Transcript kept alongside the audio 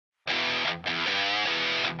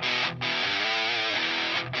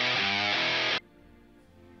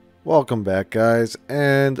Welcome back, guys,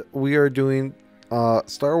 and we are doing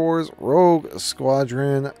Star Wars Rogue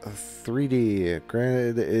Squadron 3D.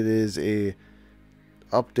 Granted, it is a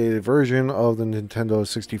updated version of the Nintendo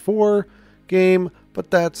 64 game, but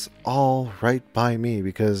that's all right by me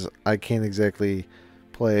because I can't exactly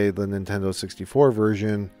play the Nintendo 64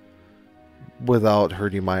 version without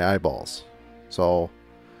hurting my eyeballs. So,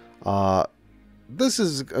 this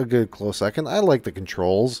is a good close second. I like the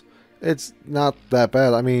controls. It's not that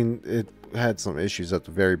bad. I mean, it had some issues at the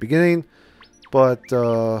very beginning, but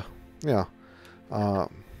yeah.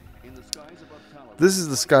 This is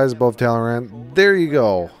the skies above Talaran. There you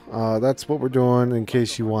go. That's what we're doing in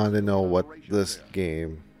case you wanted to know what this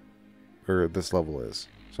game or this level is.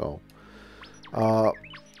 So,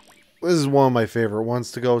 this is one of my favorite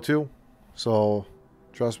ones to go to. So,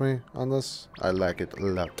 trust me on this. I like it a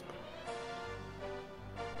lot.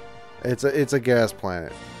 It's a gas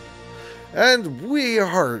planet. And we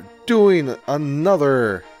are doing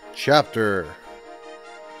another chapter.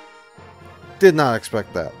 Did not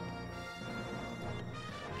expect that.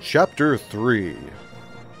 Chapter 3.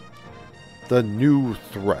 The new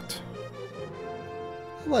threat.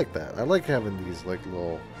 I like that. I like having these like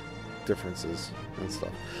little differences and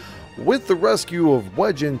stuff. With the rescue of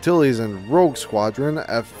Wedge Antilles and Rogue Squadron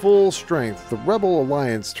at full strength, the Rebel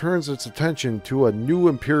Alliance turns its attention to a new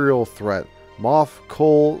Imperial threat. Moff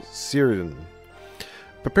Cole Sirden.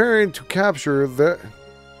 Preparing to capture the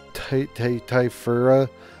Typhera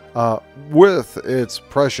with its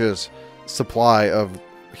precious supply of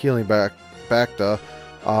healing Bacta.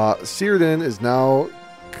 Sirden is now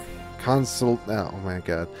oh my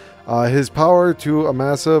god. His power to a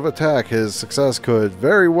massive attack. His success could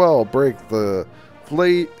very well break the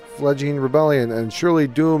fledgling rebellion and surely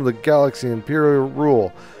doom the galaxy Imperial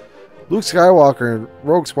rule. Luke Skywalker and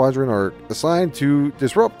Rogue Squadron are assigned to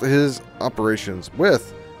disrupt his operations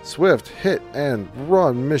with swift hit and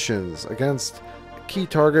run missions against key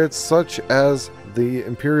targets such as the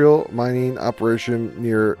Imperial mining operation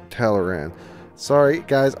near Talaran. Sorry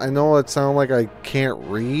guys, I know it sounds like I can't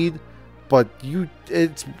read, but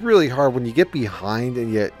it's really hard when you get behind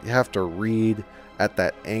and yet you have to read at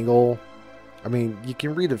that angle. I mean, you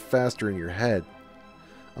can read it faster in your head.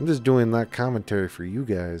 I'm just doing that commentary for you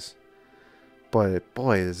guys. But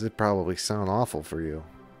boy, does it probably sound awful for you.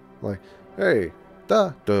 Like, hey,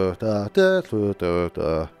 da da da da da da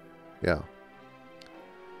da. Yeah.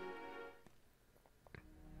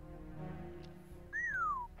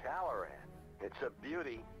 Talaran, it's a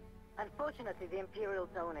beauty. Unfortunately, the Imperials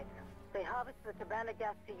own it. They harvest the Tabana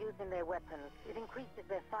gas to use in their weapons. It increases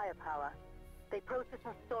their firepower. They process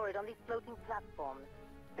and store it on these floating platforms.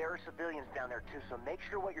 There are civilians down there too, so make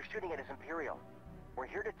sure what you're shooting at is Imperial. We're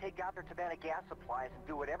here to take out their Tabana gas supplies and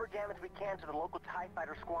do whatever damage we can to the local TIE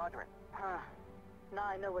fighter squadron. Huh. Now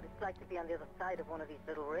I know what it's like to be on the other side of one of these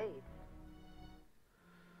little raids.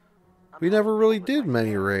 We never really did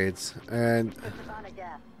many raids, and Tabana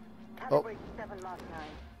gas. Oh. Calibrate 7 Mach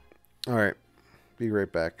 9. alright, be right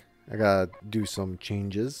back. I gotta do some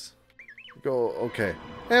changes. Go, okay.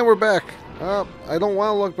 And we're back. Oh, I don't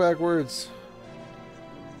want to look backwards.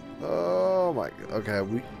 Oh my god. Okay, I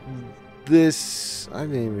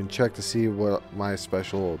didn't even check to see what my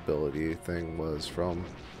special ability thing was from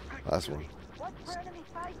last one.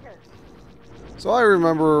 So I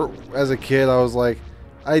remember as a kid, I was like,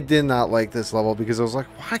 I did not like this level because I was like,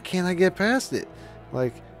 why can't I get past it?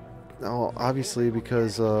 Like, no, obviously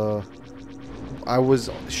because I was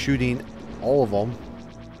shooting all of them.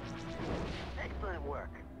 Excellent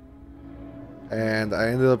work. And I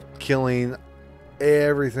ended up killing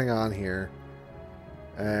everything on here.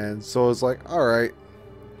 And so it's like, alright.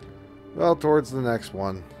 Well, towards the next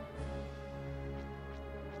one.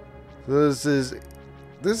 This is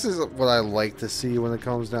what I like to see when it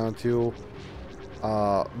comes down to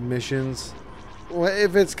missions. Well,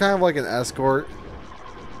 if it's kind of like an escort.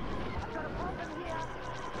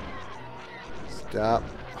 Stop.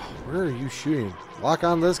 Oh, where are you shooting? Lock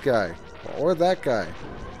on this guy. Or that guy.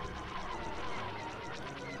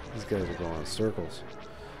 These guys are going in circles.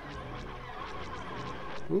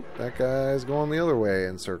 Oop, that guy's going the other way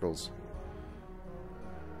in circles.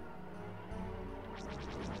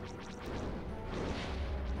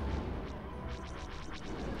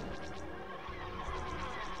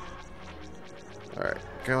 Alright,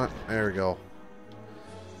 come on. There we go.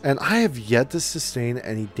 And I have yet to sustain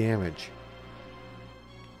any damage.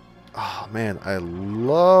 Oh man, I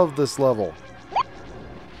love this level.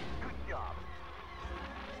 Good job.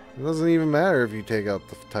 It doesn't even matter if you take out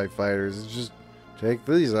the TIE fighters. It's just take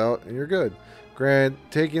these out and you're good. Granted,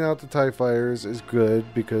 taking out the TIE fighters is good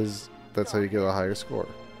because that's how you get a higher score.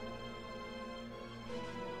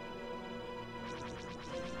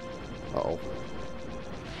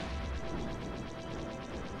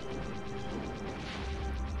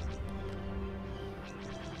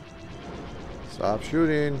 Stop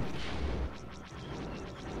shooting.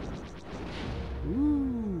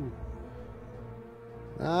 Ooh.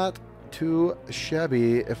 Not too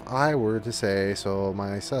shabby, if I were to say so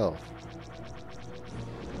myself.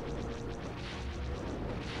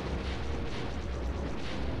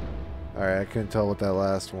 Alright, I couldn't tell what that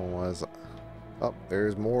last one was. Oh,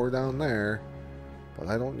 there's more down there. But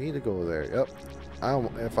I don't need to go there. Yep.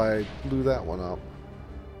 If I blew that one up.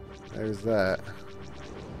 There's that.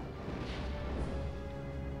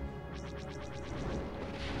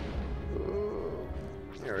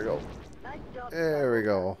 There we go. Nice job, There we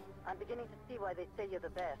go. I'm beginning to see why they say you're the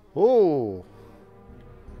best. Oh.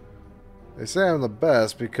 They say I'm the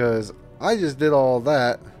best because I just did all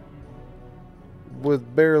that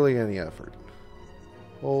with barely any effort.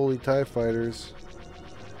 Holy TIE fighters.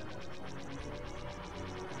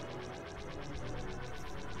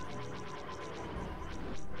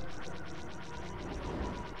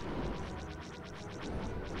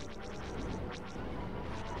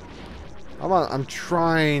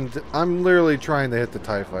 I'm literally trying to hit the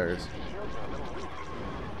TIE fighters.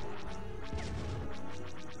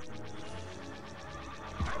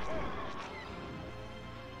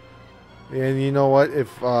 And you know what?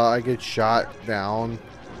 If I get shot down,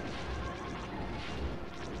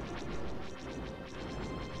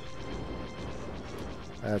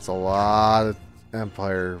 that's a lot of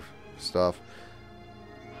Empire stuff.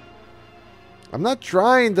 I'm not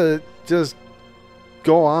trying to just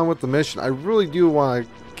go on with the mission. I really do want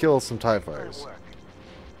to kill some TIE fighters.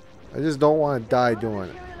 I just don't want to die doing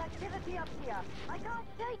it.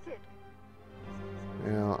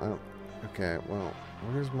 You know, I don't, okay, well,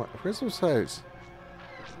 where's those TIEs?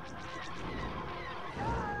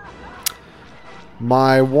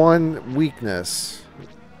 My one weakness,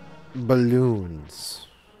 balloons.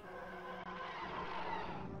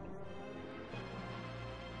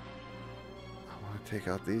 I want to take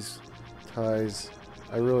out these TIEs.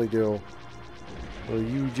 I really do. Will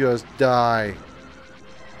you just die?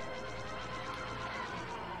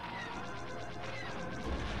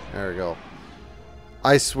 There we go.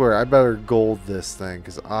 I swear, I better gold this thing,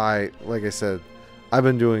 because like I said, I've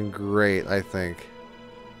been doing great, I think.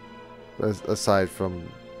 Aside from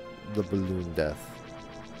the balloon death.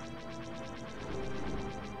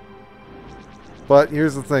 But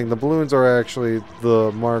here's the thing, the balloons are actually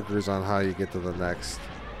the markers on how you get to the next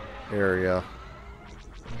area.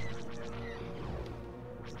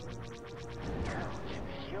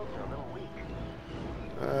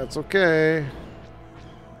 That's okay.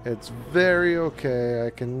 It's very okay. I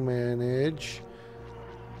can manage.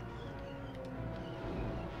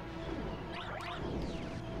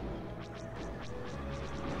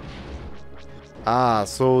 Ah,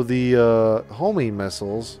 so the homing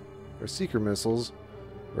missiles, or seeker missiles,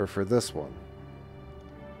 are for this one.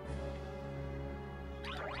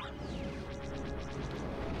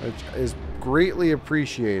 Which is greatly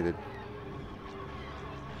appreciated.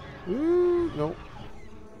 Ooh, nope.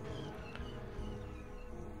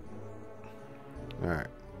 Alright.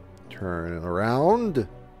 Turn it around. The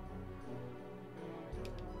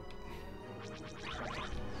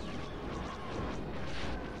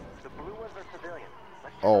blue ones are civilian.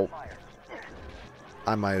 Let's Oh. fire.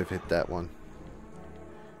 I might have hit that one.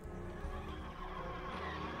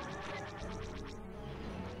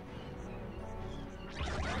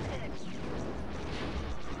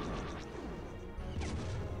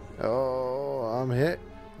 Oh, I'm hit,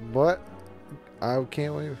 but I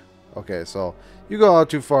can't wait. Okay, so you go out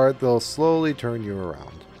too far, they'll slowly turn you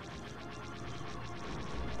around.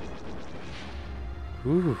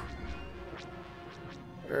 Ooh.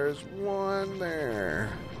 There's one there.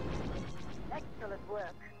 Excellent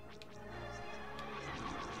work.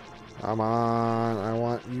 Come on, I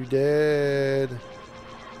want you dead.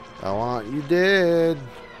 I want you dead.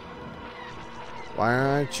 Why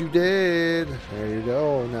aren't you dead? There you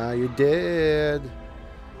go, now you're dead.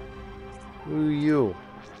 Who are you?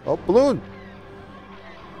 Oh, balloon!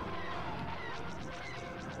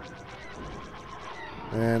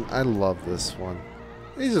 Man, I love this one.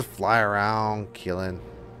 They just fly around, killing.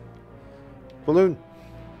 Balloon!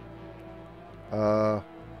 I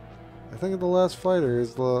think the last fighter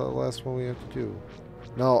is the last one we have to do.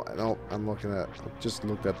 No, I'm looking at... I just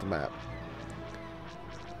looked at the map.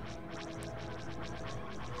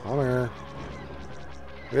 Come here.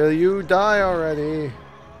 Will you die already?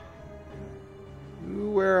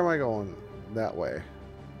 Where am I going? That way.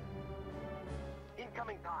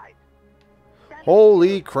 Incoming tide.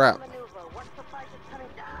 Holy crap.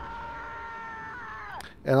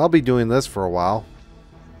 And I'll be doing this for a while.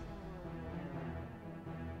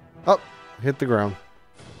 Oh, hit the ground.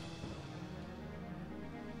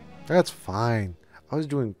 That's fine. I was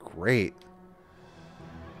doing great.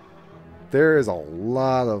 There is a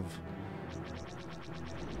lot of...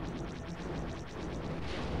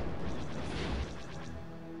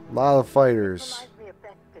 fighters. Reminds me of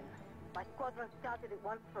Beston. My squadron started at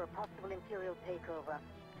once for a possible Imperial takeover.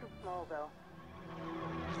 Too small, though.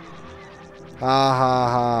 Ha ha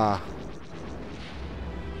ha.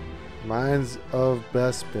 Minds of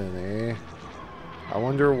Bespin, eh? I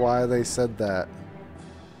wonder why they said that.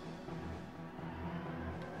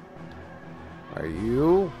 Are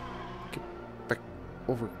you? Get back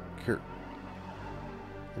over here.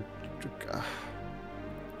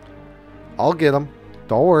 I'll get him.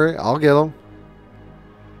 Don't worry, I'll get him.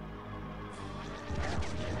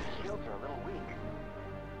 Shields are a little weak.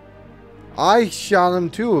 I shot him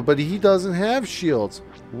too, but he doesn't have shields.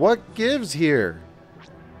 What gives here?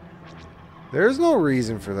 There's no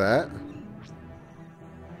reason for that.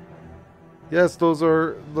 Yes, those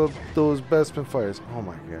are those Bespin fighters. Oh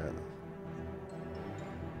my god.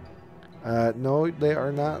 No, they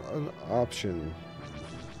are not an option.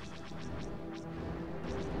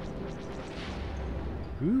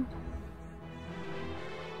 Who?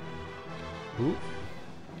 Who?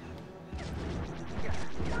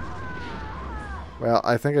 Well,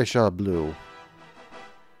 I think I shot a blue.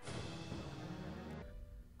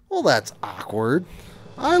 Well, that's awkward.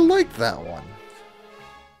 I like that one.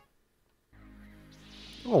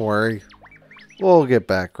 Don't worry. We'll get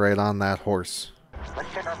back right on that horse.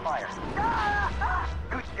 Let's check our fire.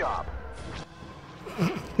 Good job.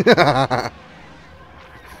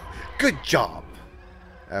 Good job.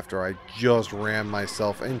 After I just rammed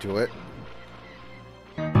myself into it.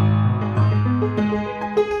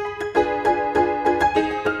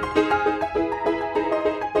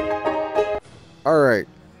 Alright.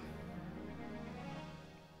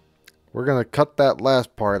 We're going to cut that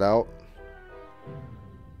last part out.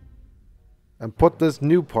 And put this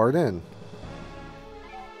new part in.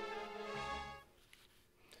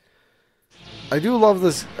 I do love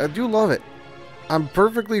this. I do love it. I'm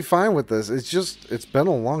perfectly fine with this. It's just, it's been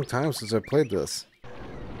a long time since I played this.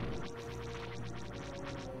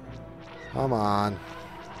 Come on.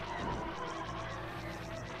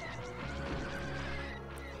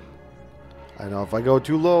 I know if I go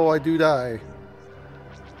too low, I do die.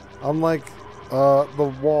 Unlike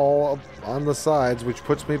the wall on the sides, which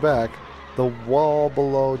puts me back, the wall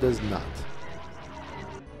below does not.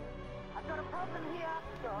 I've got a problem here.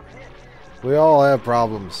 Dog. We all have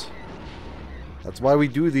problems. That's why we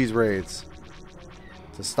do these raids.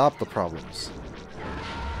 To stop the problems.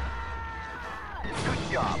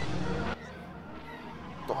 Good job.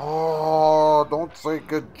 Oh, don't say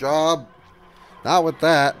good job. Not with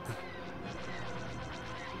that.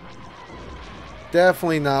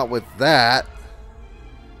 Definitely not with that.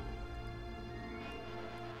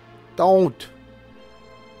 Don't.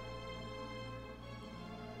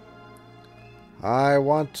 I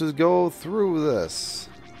want to go through this.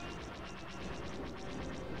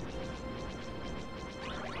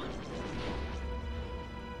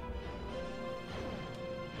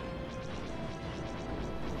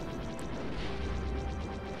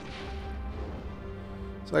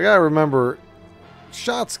 So I gotta remember,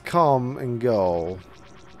 shots come and go.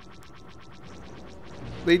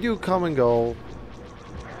 They do come and go.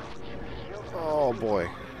 Oh boy.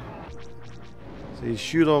 So you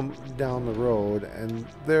shoot them down the road and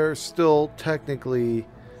they're still technically,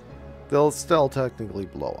 they'll still technically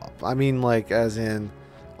blow up. I mean, like, as in,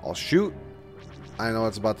 I'll shoot, I know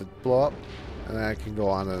it's about to blow up, and then I can go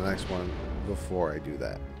on to the next one before I do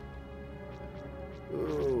that.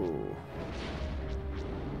 Ooh.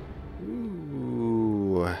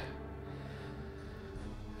 Ooh.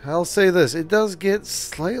 I'll say this, it does get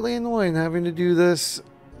slightly annoying having to do this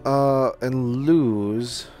and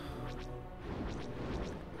lose.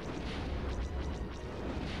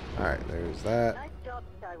 Alright, there's that. Nice job,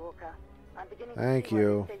 Skywalker. I'm beginning Thank to see why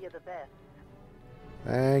you. they say you're the best.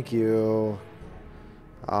 Thank you.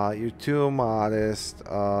 You're too modest.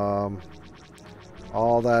 All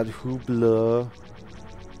that hoopla.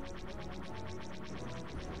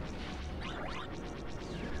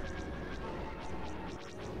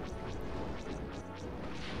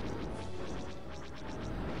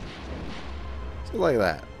 So like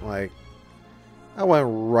that. Like, I went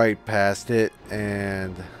right past it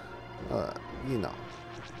and, you know.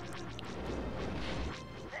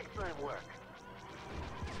 Excellent work.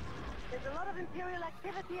 There's a lot of Imperial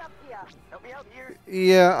activity up here. Help me out here.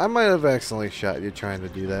 Yeah, I might have accidentally shot you trying to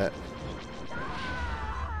do that.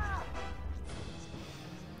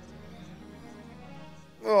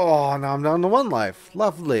 Oh, now I'm down to 1 life.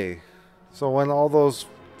 Lovely. So when all those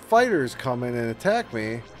fighters come in and attack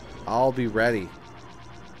me, I'll be ready.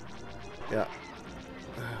 Yeah.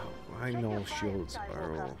 I know shields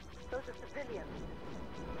are...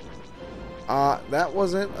 that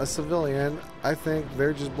wasn't a civilian. I think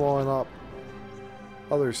they're just blowing up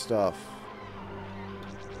other stuff.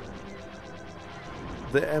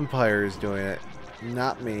 The Empire is doing it,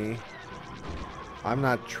 not me. I'm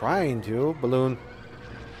not trying to. Balloon.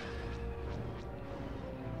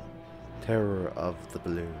 Terror of the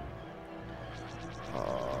balloon.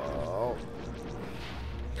 Oh.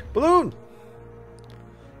 Balloon!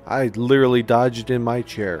 I literally dodged in my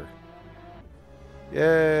chair.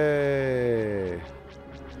 Yay!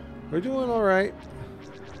 We're doing alright.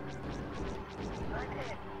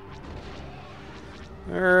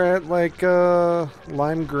 We're at like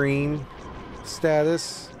lime green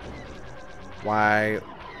status. Why?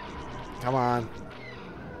 Come on.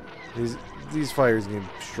 These fighters need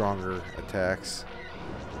stronger attacks.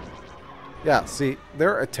 Yeah, see,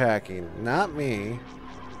 they're attacking, not me.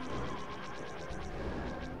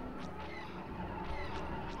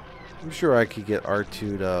 I'm sure I could get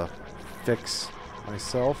R2 to fix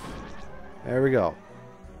myself. There we go.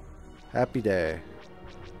 Happy day.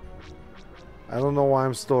 I don't know why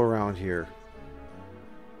I'm still around here.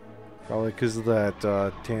 Probably because of that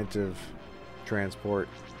Tantive transport.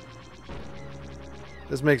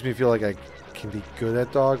 This makes me feel like I can be good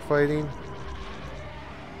at dogfighting.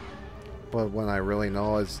 But when I really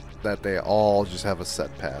know is that they all just have a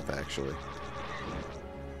set path, actually.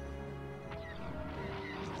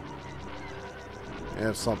 And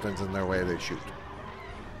if something's in their way, they shoot.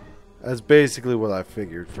 That's basically what I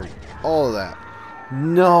figured from all of that.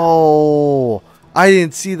 No! I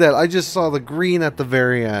didn't see that. I just saw the green at the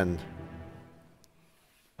very end.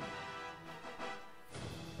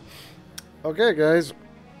 Okay, guys.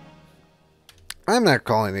 I'm not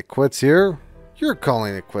calling it quits here. You're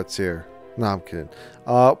calling it quits here. No, I'm kidding.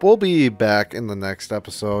 We'll be back in the next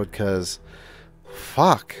episode because,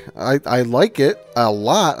 fuck, I like it a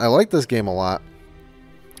lot. I like this game a lot.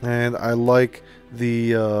 And I like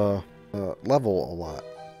the level a lot.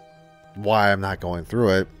 Why I'm not going through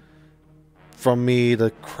it. From me to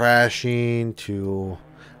crashing to,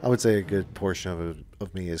 I would say a good portion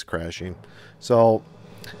of me is crashing. So,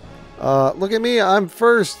 look at me. I'm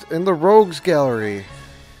first in the Rogues Gallery.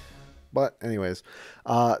 But anyways,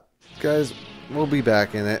 guys, we'll be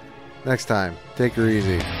back in it next time. Take her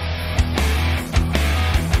easy.